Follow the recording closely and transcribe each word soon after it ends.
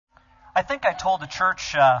I think I told the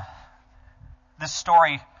church this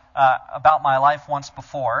story about my life once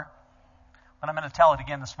before, but I'm going to tell it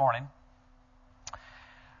again this morning.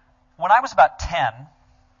 When I was about 10,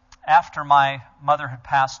 after my mother had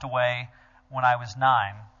passed away when I was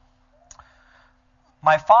 9,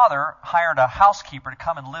 my father hired a housekeeper to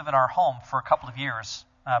come and live in our home for a couple of years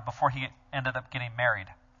before he ended up getting married.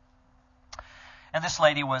 And this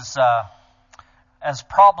lady was as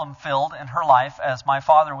problem-filled in her life as my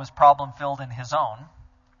father was problem-filled in his own.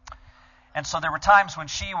 And so there were times when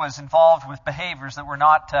she was involved with behaviors that were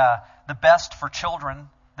not the best for children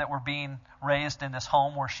that were being raised in this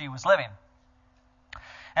home where she was living.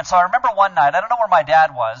 And so I remember one night, I don't know where my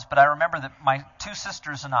dad was, but I remember that my two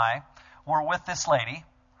sisters and I were with this lady.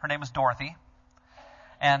 Her name was Dorothy.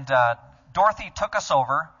 And Dorothy took us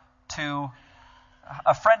over to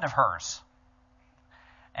a friend of hers.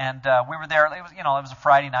 And we were there. It was a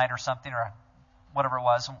Friday night or something, or whatever it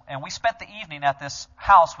was. And we spent the evening at this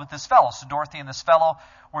house with this fellow. So Dorothy and this fellow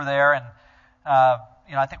were there, and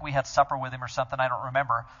I think we had supper with him or something. I don't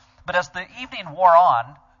remember. But as the evening wore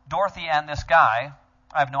on, Dorothy and this guy,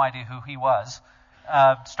 I have no idea who he was,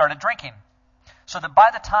 started drinking. So that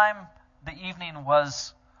by the time the evening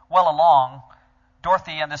was well along,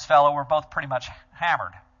 Dorothy and this fellow were both pretty much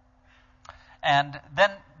hammered. And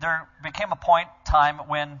then there became a point in time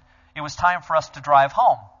when it was time for us to drive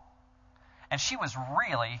home. And she was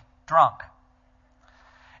really drunk.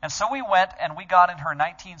 And so we went and we got in her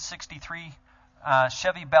 1963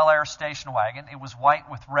 Chevy Bel Air station wagon. It was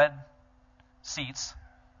white with red seats.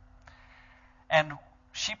 And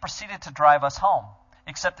she proceeded to drive us home,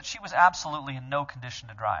 except that she was absolutely in no condition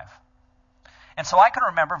to drive. And so I can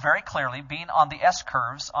remember very clearly being on the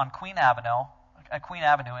S-curves on Queen Avenue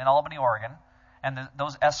in Albany, Oregon. And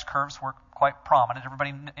those S-curves were quite prominent.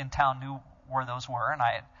 Everybody in town knew where those were. And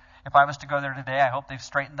if I was to go there today, I hope they've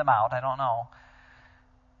straightened them out. I don't know.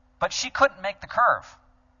 But she couldn't make the curve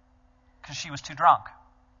because she was too drunk.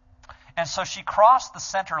 And so she crossed the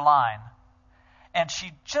center line, and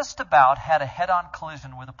she just about had a head-on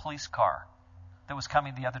collision with a police car that was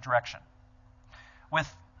coming the other direction,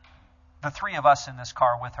 with the three of us in this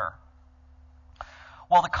car with her.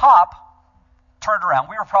 Well, the cop turned around.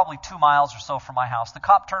 We were probably 2 miles or so from my house. The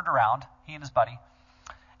cop turned around, he and his buddy,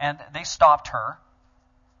 and they stopped her.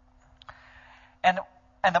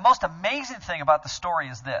 And the most amazing thing about the story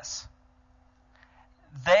is this.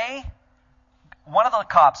 One of the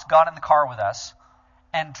cops got in the car with us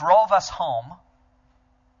and drove us home.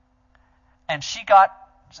 And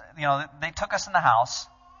they took us in the house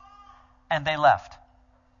and they left.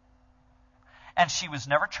 And she was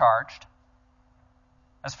never charged,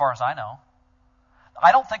 as far as I know.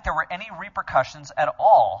 I don't think there were any repercussions at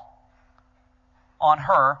all on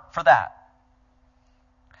her for that.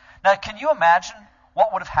 Now, can you imagine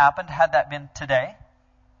what would have happened had that been today?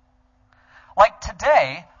 Like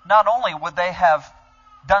today, not only would they have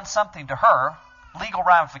done something to her, legal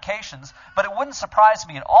ramifications, but it wouldn't surprise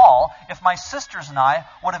me at all if my sisters and I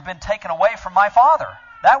would have been taken away from my father.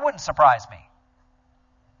 That wouldn't surprise me.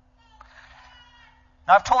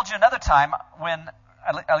 Now, I've told you another time when,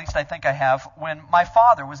 at least I think I have, when my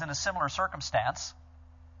father was in a similar circumstance.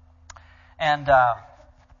 And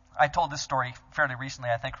I told this story fairly recently,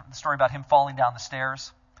 I think, the story about him falling down the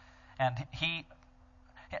stairs. And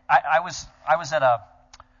I was at a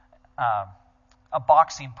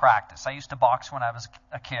boxing practice. I used to box when I was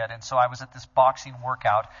a kid, and so I was at this boxing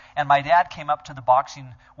workout. And my dad came up to the boxing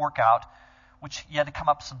workout, which you had to come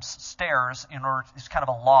up some stairs in order. It's kind of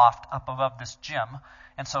a loft up above this gym.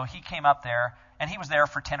 And so he came up there, and he was there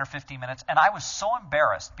for 10 or 15 minutes. And I was so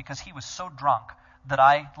embarrassed because he was so drunk that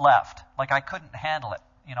I left. Like I couldn't handle it.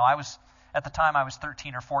 At the time I was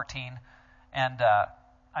 13 or 14, and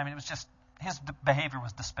it was just, his behavior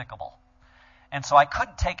was despicable. And so I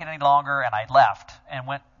couldn't take it any longer, and I left and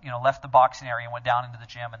left the boxing area and went down into the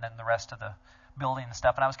gym and then the rest of the building and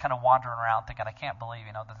stuff. And I was kind of wandering around thinking, I can't believe,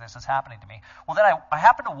 that this is happening to me. Well, then I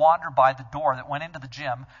happened to wander by the door that went into the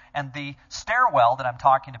gym, and the stairwell that I'm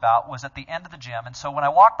talking about was at the end of the gym. And so when I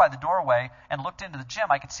walked by the doorway and looked into the gym,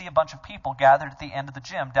 I could see a bunch of people gathered at the end of the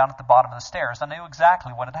gym down at the bottom of the stairs. I knew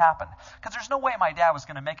exactly what had happened because there's no way my dad was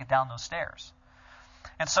going to make it down those stairs.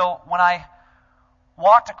 And so when I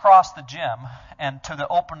walked across the gym and to the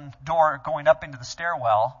open door going up into the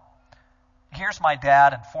stairwell, here's my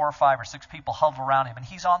dad and 4 or 5 or 6 people huddled around him, and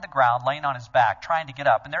he's on the ground laying on his back trying to get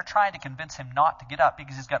up, and they're trying to convince him not to get up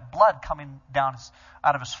because he's got blood coming down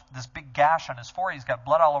out of this big gash on his forehead. He's got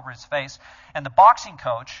blood all over his face. And the boxing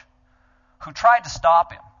coach, who tried to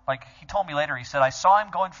stop him, like he told me later, he said, I saw him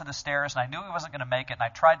going for the stairs, and I knew he wasn't going to make it, and I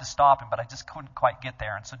tried to stop him, but I just couldn't quite get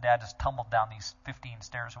there. And so Dad just tumbled down these 15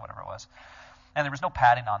 stairs or whatever it was. And there was no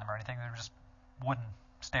padding on them or anything. They were just wooden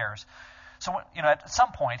stairs. So, at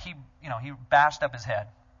some point, he bashed up his head.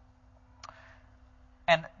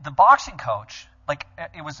 And the boxing coach,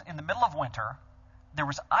 it was in the middle of winter. There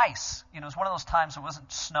was ice. It was one of those times it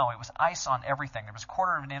wasn't snow. It was ice on everything. There was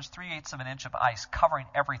 1/4 of an inch, 3/8 of an inch of ice covering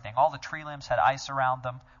everything. All the tree limbs had ice around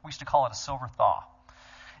them. We used to call it a silver thaw.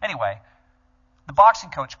 Anyway, the boxing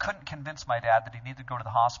coach couldn't convince my dad that he needed to go to the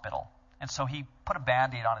hospital. And so he put a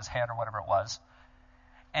Band-Aid on his head or whatever it was.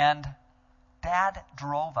 And Dad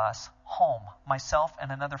drove us home, myself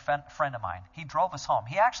and another friend of mine. He drove us home.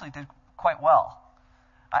 He actually did quite well.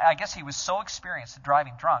 I guess he was so experienced at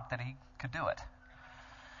driving drunk that he could do it.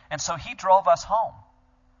 And so he drove us home.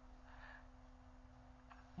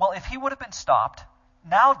 Well, if he would have been stopped,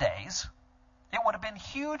 nowadays, it would have been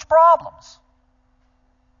huge problems.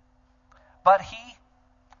 But he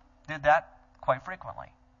did that quite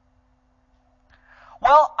frequently.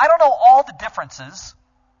 Well, I don't know all the differences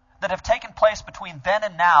that have taken place between then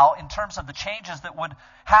and now in terms of the changes that would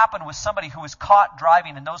happen with somebody who was caught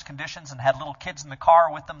driving in those conditions and had little kids in the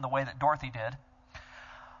car with them the way that Dorothy did.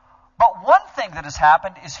 But one thing that has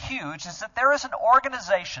happened is huge, is that there is an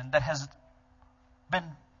organization that has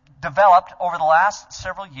been developed over the last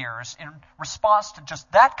several years in response to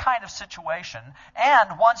just that kind of situation,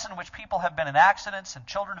 and ones in which people have been in accidents and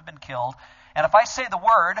children have been killed. And if I say the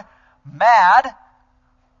word MAD,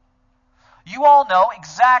 you all know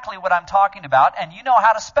exactly what I'm talking about, and you know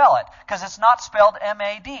how to spell it, because it's not spelled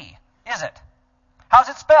M-A-D, is it? How's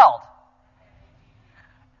it spelled?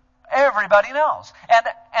 Everybody knows.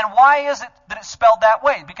 And why is it that it's spelled that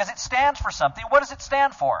way? Because it stands for something. What does it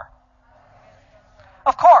stand for?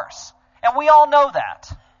 Of course. And we all know that.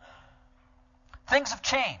 Things have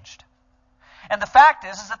changed. And the fact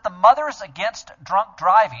is that the Mothers Against Drunk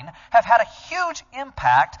Driving have had a huge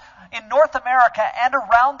impact in North America and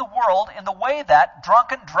around the world in the way that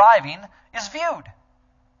drunken driving is viewed.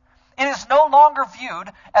 It is no longer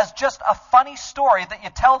viewed as just a funny story that you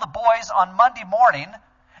tell the boys on Monday morning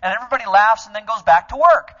and everybody laughs and then goes back to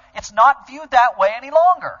work. It's not viewed that way any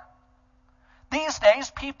longer. These days,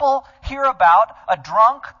 people hear about a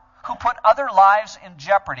drunk who put other lives in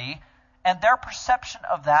jeopardy, and their perception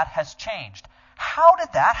of that has changed. How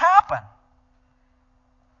did that happen?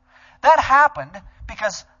 That happened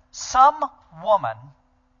because some woman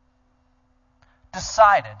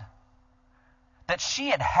decided that she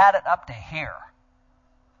had had it up to here.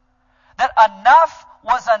 That enough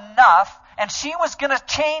was enough, and she was going to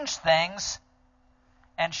change things,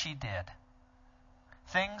 and she did.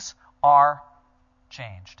 Things are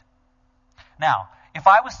changed. Now, if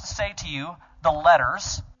I was to say to you the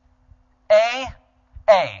letters A,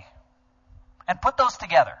 and put those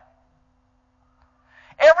together,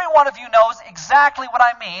 every one of you knows exactly what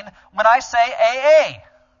I mean when I say AA.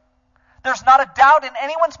 There's not a doubt in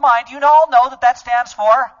anyone's mind. You all know that that stands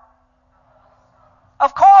for?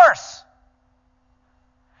 Of course.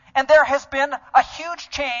 And there has been a huge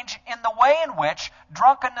change in the way in which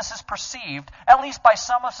drunkenness is perceived, at least by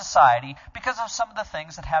some of society, because of some of the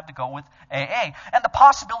things that have to go with AA. And the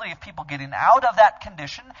possibility of people getting out of that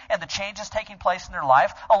condition and the changes taking place in their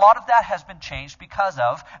life, a lot of that has been changed because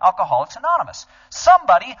of Alcoholics Anonymous.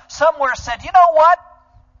 Somebody, somewhere said, you know what?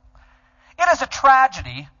 It is a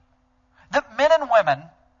tragedy that men and women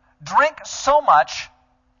drink so much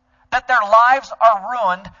that their lives are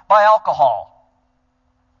ruined by alcohol.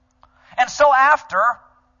 And so after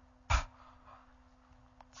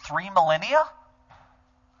 3 millennia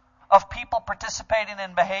of people participating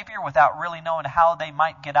in behavior without really knowing how they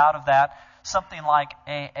might get out of that, something like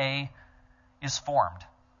AA is formed.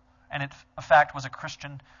 And it, in fact, was a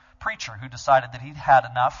Christian preacher who decided that he'd had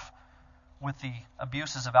enough with the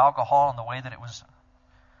abuses of alcohol and the way that it was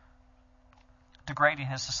degrading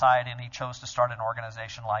his society, and he chose to start an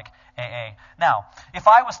organization like AA. Now, if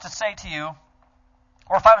I was to say to you,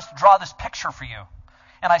 or if I was to draw this picture for you,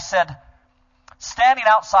 and I said, standing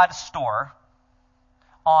outside a store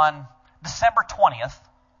on December 20th,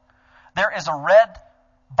 there is a red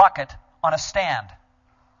bucket on a stand.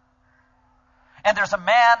 And there's a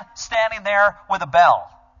man standing there with a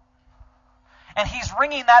bell. And he's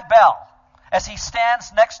ringing that bell as he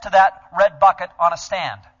stands next to that red bucket on a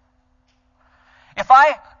stand. If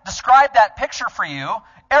I describe that picture for you,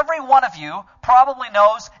 every one of you probably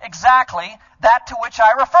knows exactly that to which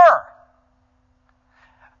I refer.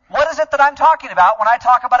 What is it that I'm talking about when I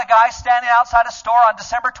talk about a guy standing outside a store on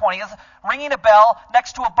December 20th, ringing a bell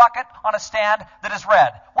next to a bucket on a stand that is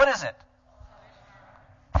red? What is it?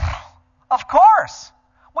 Of course.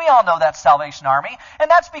 We all know that Salvation Army. And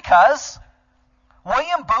that's because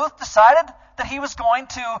William Booth decided that he was going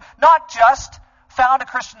to not just found a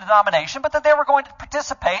Christian denomination, but that they were going to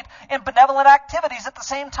participate in benevolent activities at the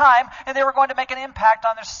same time, and they were going to make an impact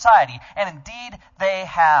on their society. And indeed, they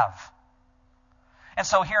have. And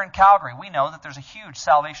so here in Calgary, we know that there's a huge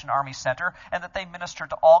Salvation Army Center and that they minister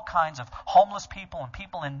to all kinds of homeless people and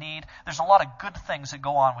people in need. There's a lot of good things that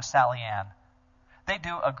go on with Sally Ann. They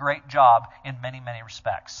do a great job in many, many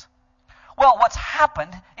respects. Well, what's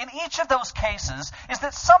happened in each of those cases is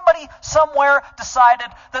that somebody somewhere decided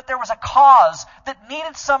that there was a cause that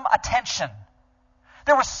needed some attention.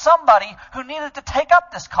 There was somebody who needed to take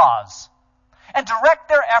up this cause and direct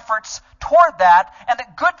their efforts toward that, and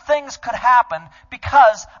that good things could happen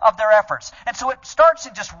because of their efforts. And so it starts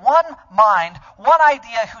in just one mind, one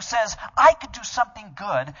idea who says, I could do something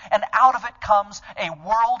good, and out of it comes a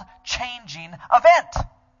world-changing event.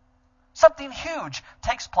 Something huge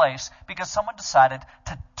takes place because someone decided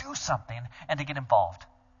to do something and to get involved.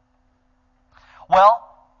 Well,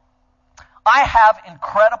 I have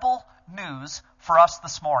incredible news for us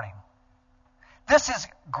this morning. This is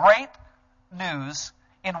great news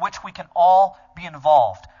in which we can all be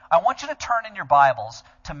involved. I want you to turn in your Bibles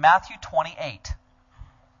to Matthew 28.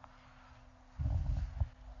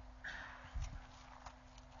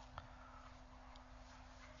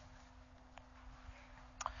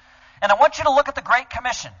 And I want you to look at the Great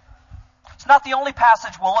Commission. It's not the only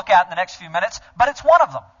passage we'll look at in the next few minutes, but it's one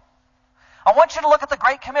of them. I want you to look at the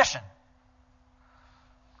Great Commission.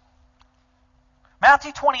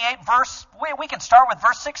 Matthew 28, we can start with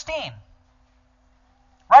verse 16.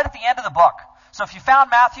 Right at the end of the book. So if you found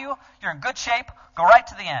Matthew, you're in good shape. Go right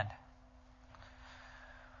to the end.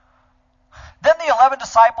 Then the 11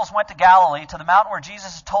 disciples went to Galilee, to the mountain where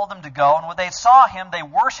Jesus had told them to go. And when they saw him, they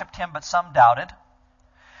worshipped him, but some doubted.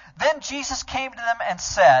 Then Jesus came to them and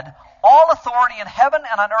said, All authority in heaven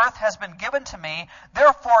and on earth has been given to me.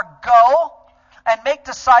 Therefore go and make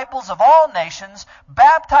disciples of all nations,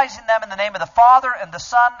 baptizing them in the name of the Father and the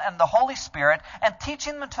Son and the Holy Spirit, and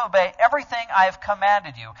teaching them to obey everything I have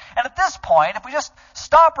commanded you. And at this point, if we just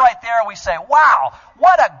stop right there, we say, wow,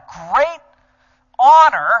 what a great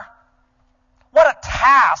honor, what a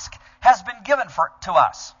task has been given to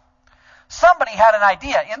us. Somebody had an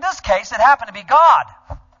idea. In this case, it happened to be God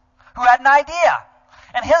who had an idea.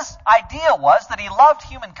 And his idea was that he loved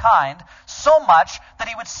humankind so much that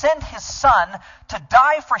he would send his son to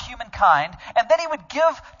die for humankind, and then he would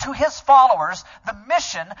give to his followers the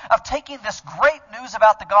mission of taking this great news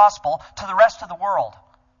about the gospel to the rest of the world.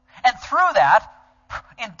 And through that,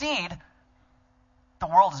 indeed, the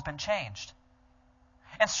world has been changed.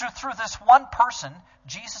 And through this one person,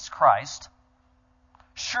 Jesus Christ,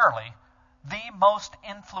 surely the most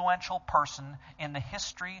influential person in the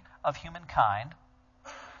history of humankind,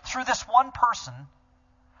 through this one person,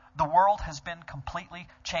 the world has been completely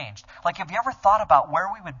changed. Like, have you ever thought about where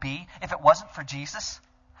we would be if it wasn't for Jesus?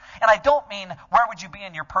 And I don't mean, where would you be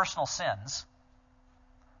in your personal sins?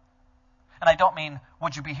 And I don't mean,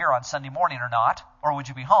 would you be here on Sunday morning or not? Or would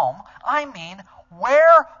you be home? I mean,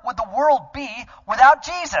 where would the world be without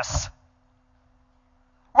Jesus?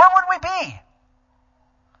 Where would we be?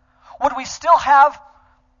 Would we still have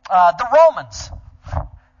the Romans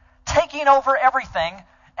taking over everything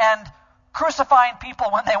and crucifying people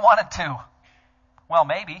when they wanted to? Well,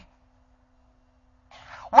 maybe.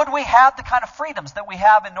 Would we have the kind of freedoms that we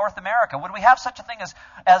have in North America? Would we have such a thing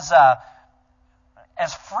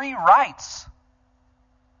as free rights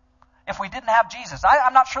if we didn't have Jesus?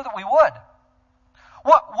 I'm not sure that we would.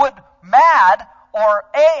 What would MAD or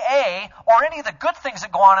AA or any of the good things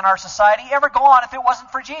that go on in our society ever go on if it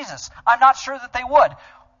wasn't for Jesus? I'm not sure that they would.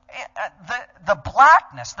 The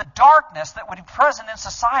blackness, the darkness that would be present in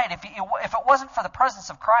society if it wasn't for the presence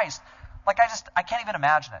of Christ, I can't even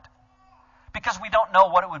imagine it. Because we don't know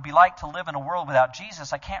what it would be like to live in a world without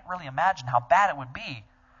Jesus, I can't really imagine how bad it would be.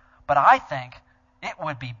 But I think it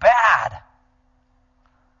would be bad.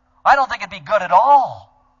 I don't think it'd be good at all.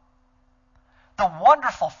 The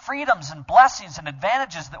wonderful freedoms and blessings and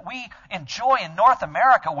advantages that we enjoy in North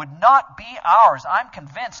America would not be ours, I'm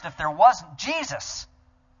convinced, if there wasn't Jesus.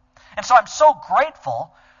 And so I'm so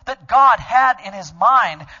grateful that God had in his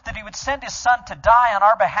mind that he would send his son to die on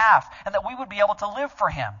our behalf and that we would be able to live for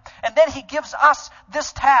him. And then he gives us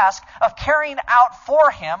this task of carrying out for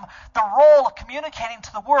him the role of communicating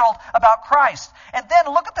to the world about Christ. And then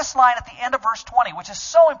look at this line at the end of verse 20, which is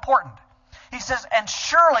so important. He says, and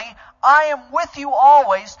surely I am with you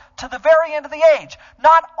always to the very end of the age.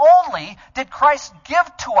 Not only did Christ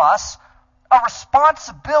give to us a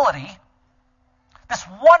responsibility, this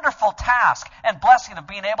wonderful task and blessing of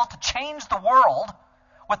being able to change the world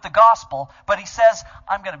with the gospel, but he says,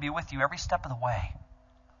 I'm going to be with you every step of the way.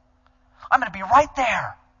 I'm going to be right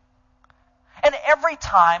there. And every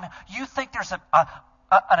time you think there's an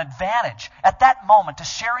advantage at that moment to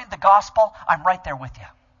sharing the gospel, I'm right there with you.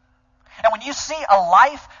 And when you see a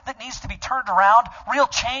life that needs to be turned around, real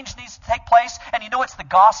change needs to take place, and you know it's the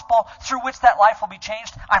gospel through which that life will be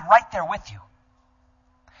changed, I'm right there with you.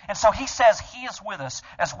 And so he says he is with us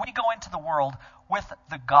as we go into the world with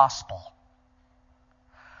the gospel.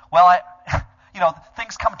 Well,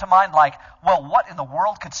 things come to mind like, well, what in the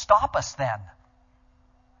world could stop us then?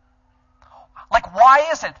 Like,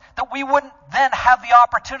 why is it that we wouldn't then have the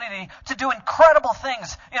opportunity to do incredible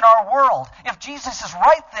things in our world if Jesus is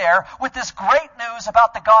right there with this great news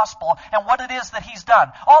about the gospel and what it is that he's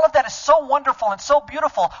done? All of that is so wonderful and so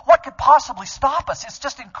beautiful. What could possibly stop us? It's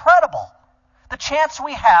just incredible. The chance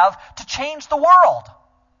we have to change the world.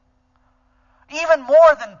 Even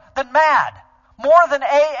more than MAD, more than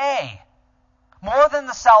AA, more than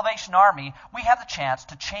the Salvation Army, we have the chance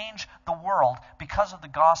to change the world because of the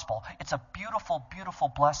gospel. It's a beautiful, beautiful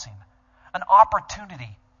blessing. An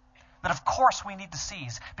opportunity that, of course, we need to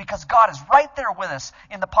seize because God is right there with us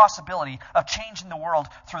in the possibility of changing the world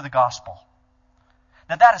through the gospel.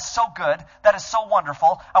 Now, that is so good. That is so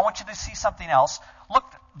wonderful. I want you to see something else. Look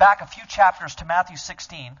back a few chapters to Matthew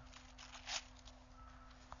 16.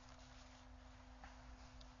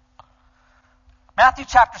 Matthew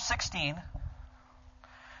chapter 16.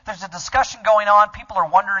 There's a discussion going on. People are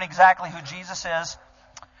wondering exactly who Jesus is.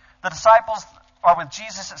 The disciples are with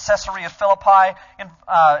Jesus at Caesarea Philippi.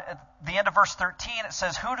 At the end of verse 13, it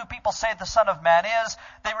says, "Who do people say the Son of Man is?"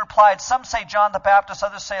 They replied, "Some say John the Baptist,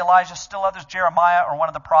 others say Elijah, still others Jeremiah or one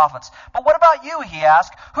of the prophets." "But what about you?" he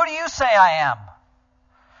asked. "Who do you say I am?"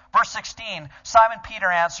 Verse 16, Simon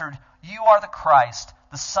Peter answered, "You are the Christ,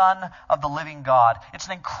 the Son of the living God." It's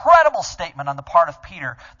an incredible statement on the part of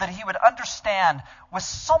Peter that he would understand with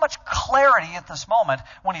so much clarity at this moment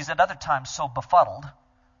when he's at other times so befuddled.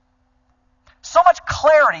 So much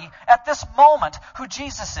clarity at this moment who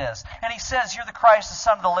Jesus is. And he says, "You're the Christ, the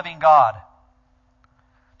Son of the living God."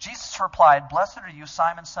 Jesus replied, "Blessed are you,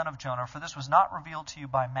 Simon, son of Jonah, for this was not revealed to you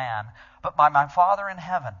by man, but by my Father in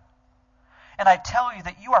heaven. And I tell you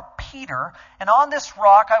that you are Peter, and on this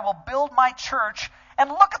rock I will build my church."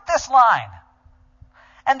 And look at this line.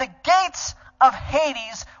 "And the gates of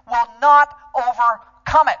Hades will not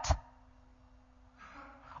overcome it."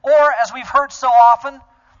 Or, as we've heard so often,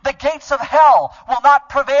 the gates of hell will not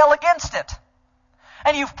prevail against it.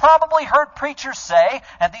 And you've probably heard preachers say,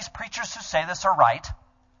 and these preachers who say this are right,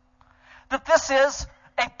 that this is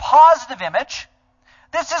a positive image.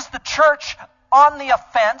 This is the church on the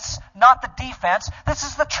offense, not the defense. This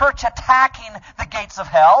is the church attacking the gates of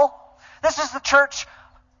hell. This is the church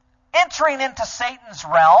entering into Satan's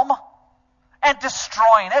realm and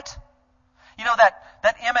destroying it. You know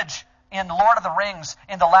that image in Lord of the Rings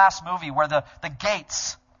in the last movie where the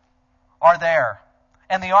gates are there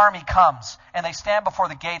and the army comes and they stand before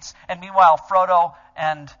the gates, and meanwhile Frodo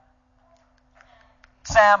and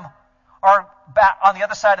Sam are back on the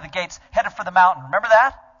other side of the gates headed for the mountain. Remember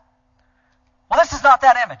that? Well, this is not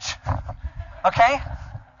that image. Okay?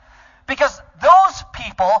 Because those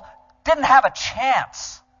people didn't have a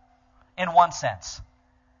chance in one sense.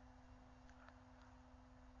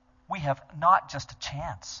 We have not just a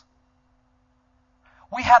chance.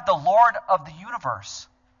 We have the Lord of the universe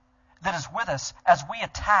that is with us as we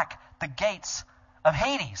attack the gates of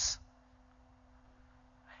Hades.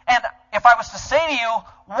 And if I was to say to you,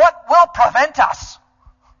 what will prevent us?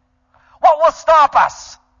 What will stop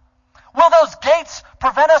us? Will those gates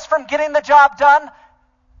prevent us from getting the job done?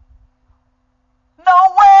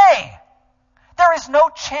 No way! There is no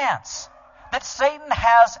chance that Satan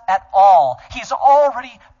has at all. He's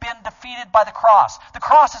already been defeated by the cross. The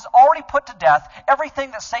cross has already put to death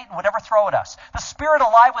everything that Satan would ever throw at us. The Spirit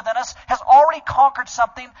alive within us has already conquered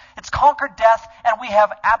something. It's conquered death, and we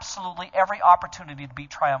have absolutely every opportunity to be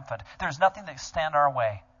triumphant. There's nothing that can stand our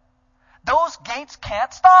way. Those gates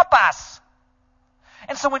can't stop us.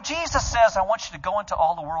 And so when Jesus says, "I want you to go into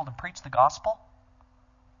all the world and preach the gospel,"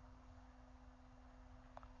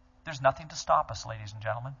 there's nothing to stop us, ladies and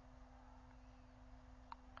gentlemen.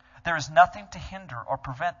 There is nothing to hinder or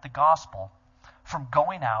prevent the gospel from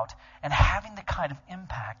going out and having the kind of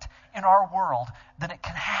impact in our world that it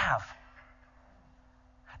can have.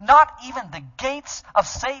 Not even the gates of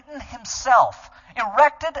Satan himself,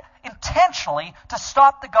 erected intentionally to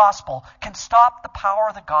stop the gospel, can stop the power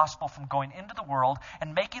of the gospel from going into the world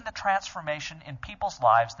and making the transformation in people's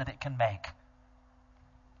lives that it can make.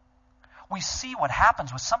 We see what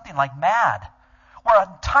happens with something like MAD. where an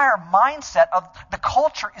entire mindset of the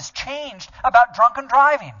culture is changed about drunken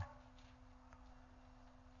driving.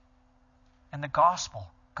 And the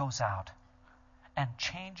gospel goes out and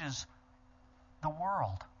changes the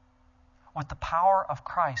world with the power of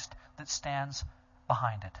Christ that stands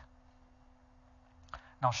behind it.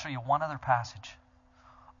 And I'll show you one other passage.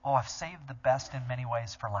 Oh, I've saved the best in many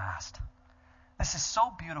ways for last. This is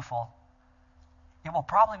so beautiful, it will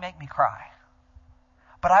probably make me cry.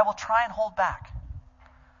 But I will try and hold back.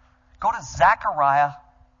 Go to Zechariah,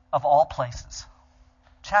 of all places,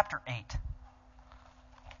 chapter 8.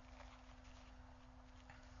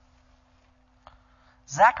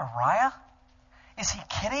 Zechariah? Is he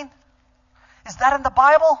kidding? Is that in the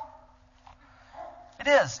Bible? It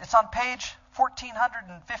is. It's on page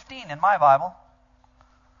 1415 in my Bible.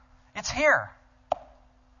 It's here.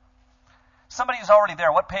 Somebody who's already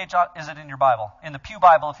there, what page is it in your Bible? In the Pew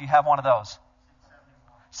Bible, if you have one of those.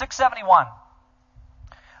 671.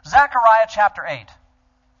 Zechariah chapter 8.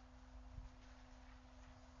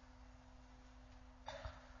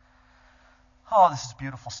 Oh, this is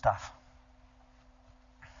beautiful stuff.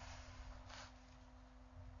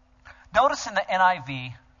 Notice in the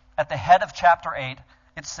NIV, at the head of chapter 8,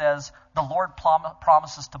 it says, the Lord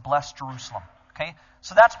promises to bless Jerusalem. Okay?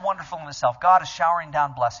 So that's wonderful in itself. God is showering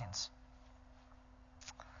down blessings.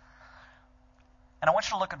 And I want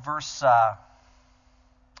you to look at verse,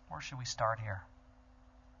 where should we start here?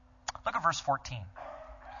 Look at verse 14.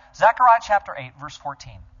 Zechariah chapter 8, verse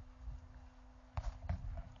 14.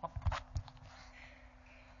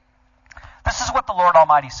 This is what the Lord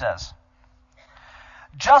Almighty says.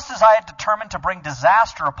 Just as I had determined to bring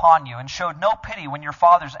disaster upon you and showed no pity when your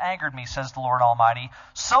fathers angered me, says the Lord Almighty,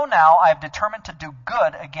 so now I have determined to do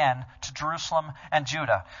good again to Jerusalem and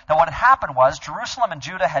Judah. Now what had happened was Jerusalem and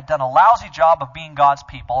Judah had done a lousy job of being God's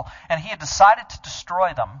people, and he had decided to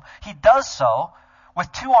destroy them. He does so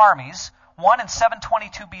with two armies. One in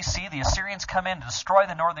 722 BC, the Assyrians come in to destroy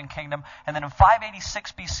the northern kingdom, and then in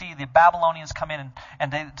 586 BC, the Babylonians come in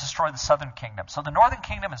and they destroy the southern kingdom. So the northern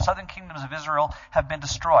kingdom and southern kingdoms of Israel have been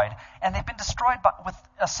destroyed, and they've been destroyed with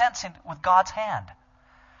a sense with God's hand,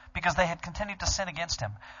 because they had continued to sin against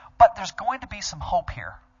him. But there's going to be some hope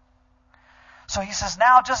here. So he says,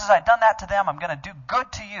 now just as I've done that to them, I'm going to do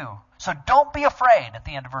good to you. So don't be afraid at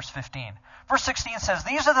the end of verse 15. Verse 16 says,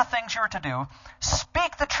 these are the things you are to do.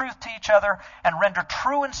 Speak the truth to each other and render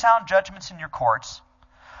true and sound judgments in your courts.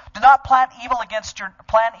 Do not plan evil against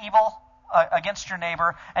your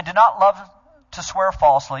neighbor, and do not love to swear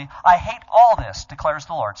falsely. I hate all this, declares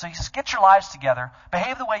the Lord. So he says, get your lives together,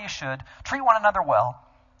 behave the way you should, treat one another well.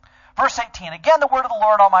 Verse 18, again the word of the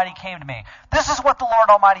Lord Almighty came to me. This is what the Lord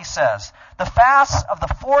Almighty says. The fasts of the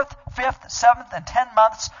 4th, 5th, 7th, and 10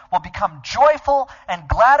 months will become joyful and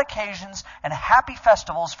glad occasions and happy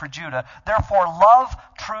festivals for Judah. Therefore love,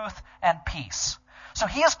 truth, and peace. So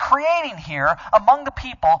he is creating here among the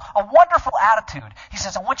people a wonderful attitude. He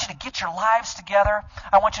says, I want you to get your lives together.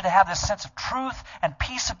 I want you to have this sense of truth and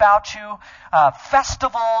peace about you.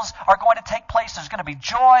 Festivals are going to take place. There's going to be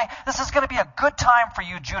joy. This is going to be a good time for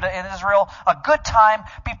you, Judah and Israel. A good time.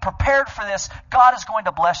 Be prepared for this. God is going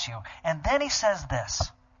to bless you. And then he says this.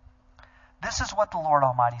 This is what the Lord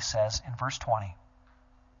Almighty says in verse 20.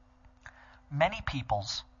 Many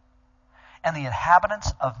peoples and the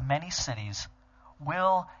inhabitants of many cities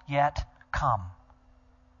will yet come.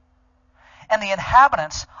 And the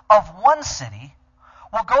inhabitants of one city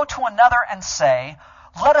will go to another and say,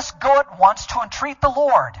 let us go at once to entreat the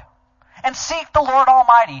Lord and seek the Lord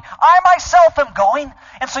Almighty. I myself am going.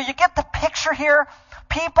 And so you get the picture here.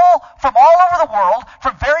 People from all over the world,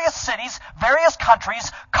 from various cities, various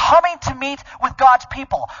countries, coming to meet with God's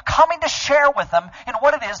people, coming to share with them in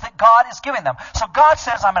what it is that God is giving them. So God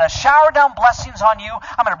says, I'm going to shower down blessings on you.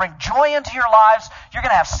 I'm going to bring joy into your lives. You're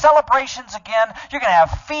going to have celebrations again. You're going to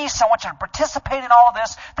have feasts. I want you to participate in all of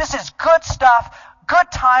this. This is good stuff,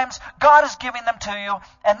 good times. God is giving them to you.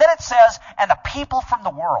 And then it says, and the people from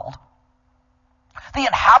the world, the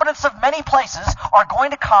inhabitants of many places are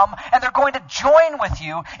going to come and they're going to join with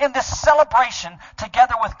you in this celebration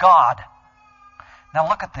together with God. Now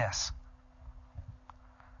look at this.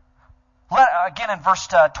 Again in verse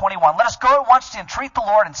 21, let us go at once to entreat the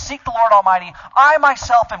Lord and seek the Lord Almighty. I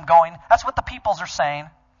myself am going. That's what the peoples are saying.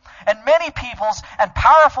 And many peoples and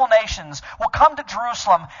powerful nations will come to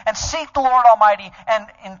Jerusalem and seek the Lord Almighty and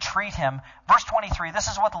entreat him. Verse 23, this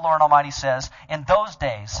is what the Lord Almighty says. In those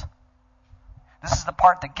days, this is the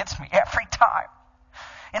part that gets me every time.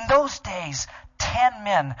 In those days, 10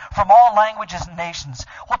 men from all languages and nations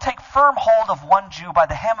will take firm hold of one Jew by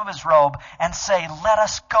the hem of his robe and say, let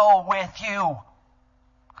us go with you.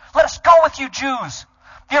 Let us go with you, Jews.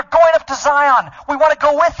 You're going up to Zion. We want to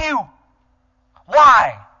go with you.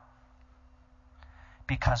 Why?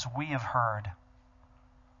 Because we have heard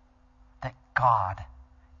that God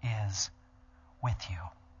is with you.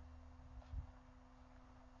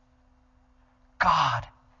 God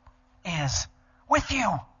is with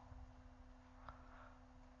you.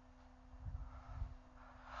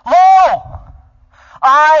 Lo,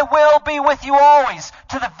 I will be with you always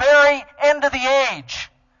to the very end of the age.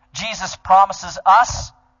 Jesus promises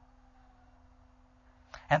us.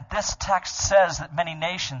 And this text says that many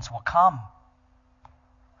nations will come.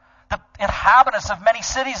 The inhabitants of many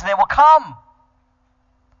cities, they will come.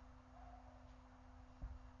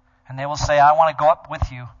 And they will say, I want to go up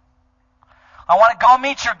with you. I want to go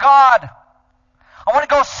meet your God. I want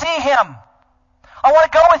to go see Him. I want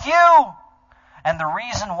to go with you. And the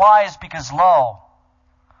reason why is because, lo,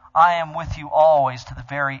 I am with you always to the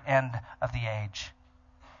very end of the age.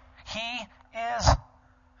 He is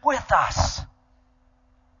with us.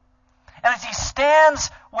 And as He stands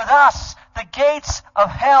with us, the gates of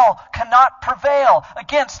hell cannot prevail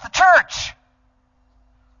against the church.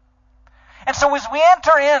 And so as we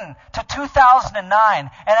enter in to 2009 and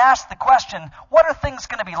ask the question, what are things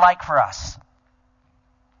going to be like for us?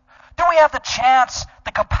 Do we have the chance,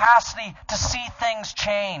 the capacity to see things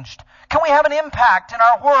changed? Can we have an impact in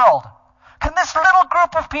our world? Can this little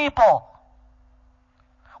group of people,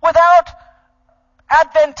 without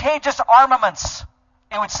advantageous armaments,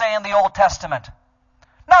 it would say in the Old Testament,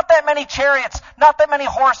 not that many chariots, not that many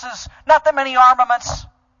horses, not that many armaments,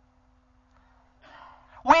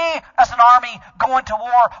 we as an army go into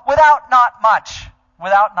war without much.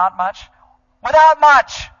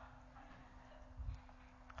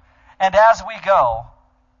 And as we go,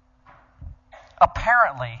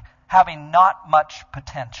 apparently having not much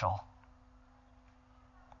potential,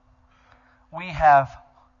 we have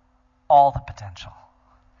all the potential.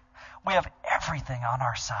 We have everything on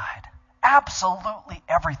our side. Absolutely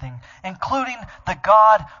everything, including the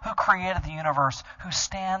God who created the universe, who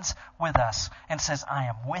stands with us and says, I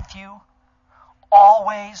am with you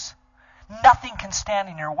always. Nothing can stand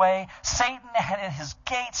in your way. Satan and his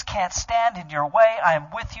gates can't stand in your way. I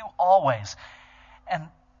am with you always. And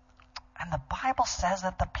the Bible says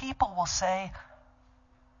that the people will say,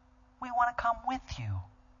 we want to come with you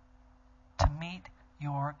to meet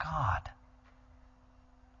your God.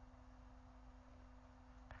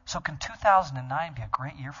 So can 2009 be a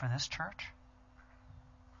great year for this church?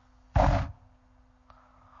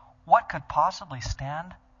 What could possibly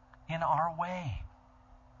stand in our way?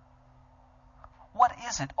 What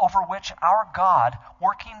is it over which our God,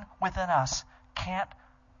 working within us, can't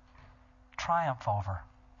triumph over?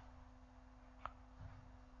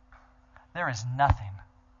 There is nothing,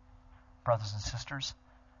 brothers and sisters,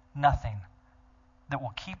 nothing that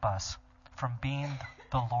will keep us from being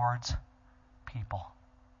the Lord's people.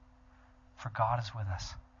 For God is with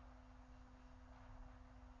us.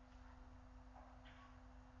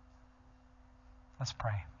 Let's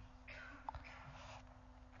pray.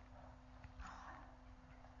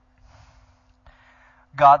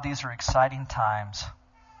 God, these are exciting times.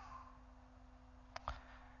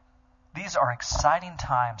 These are exciting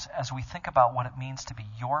times as we think about what it means to be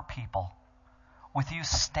your people, with you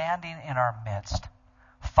standing in our midst,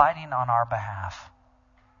 fighting on our behalf.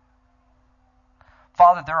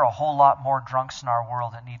 Father, there are a whole lot more drunks in our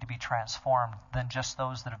world that need to be transformed than just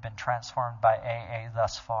those that have been transformed by AA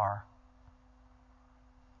thus far.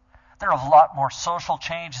 There are a lot more social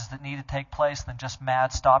changes that need to take place than just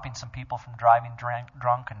mad stopping some people from driving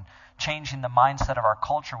drunk and changing the mindset of our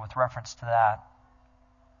culture with reference to that.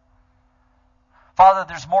 Father,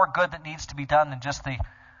 there's more good that needs to be done than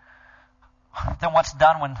what's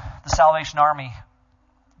done when the Salvation Army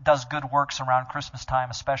does good works around Christmas time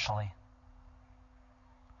especially.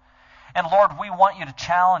 And Lord, we want you to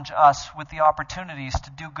challenge us with the opportunities to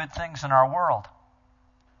do good things in our world.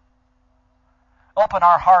 Open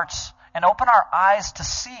our hearts and open our eyes to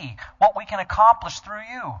see what we can accomplish through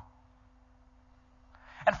you.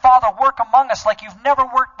 And Father, work among us like you've never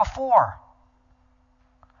worked before.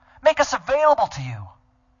 Make us available to you.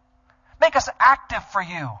 Make us active for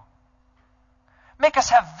you. Make us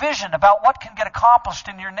have vision about what can get accomplished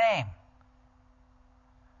in your name.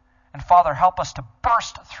 And Father, help us to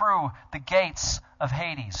burst through the gates of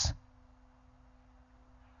Hades,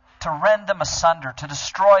 to rend them asunder, to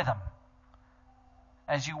destroy them,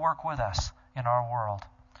 as you work with us in our world.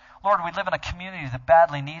 Lord, we live in a community that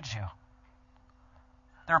badly needs you.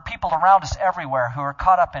 There are people around us everywhere who are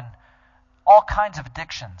caught up in all kinds of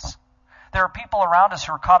addictions. There are people around us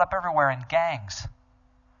who are caught up everywhere in gangs,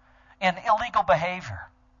 in illegal behavior.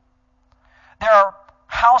 There are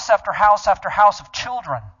house after house after house of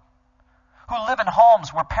children who live in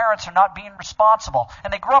homes where parents are not being responsible.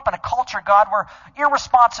 And they grow up in a culture, God, where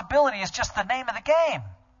irresponsibility is just the name of the game.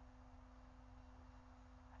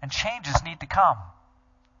 And changes need to come.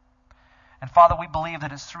 And Father, we believe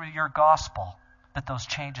that it's through your gospel that those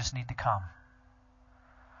changes need to come.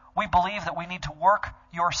 We believe that we need to work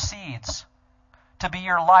your seeds to be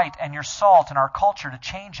your light and your salt in our culture to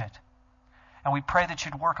change it. And we pray that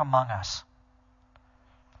you'd work among us.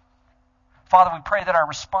 Father, we pray that our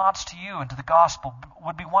response to you and to the gospel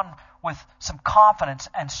would be one with some confidence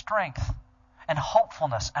and strength and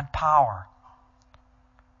hopefulness and power.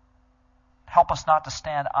 Help us not to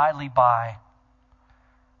stand idly by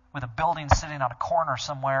with a building sitting on a corner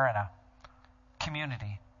somewhere in a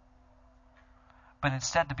community, but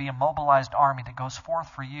instead to be a mobilized army that goes forth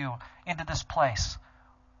for you into this place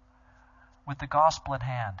with the gospel at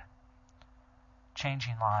hand,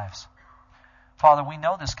 changing lives. Father, we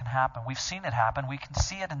know this can happen. We've seen it happen. We can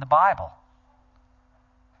see it in the Bible.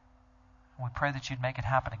 We pray that you'd make it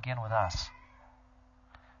happen again with us.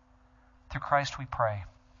 Through Christ we pray.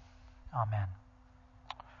 Amen.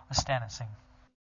 Let's stand and sing.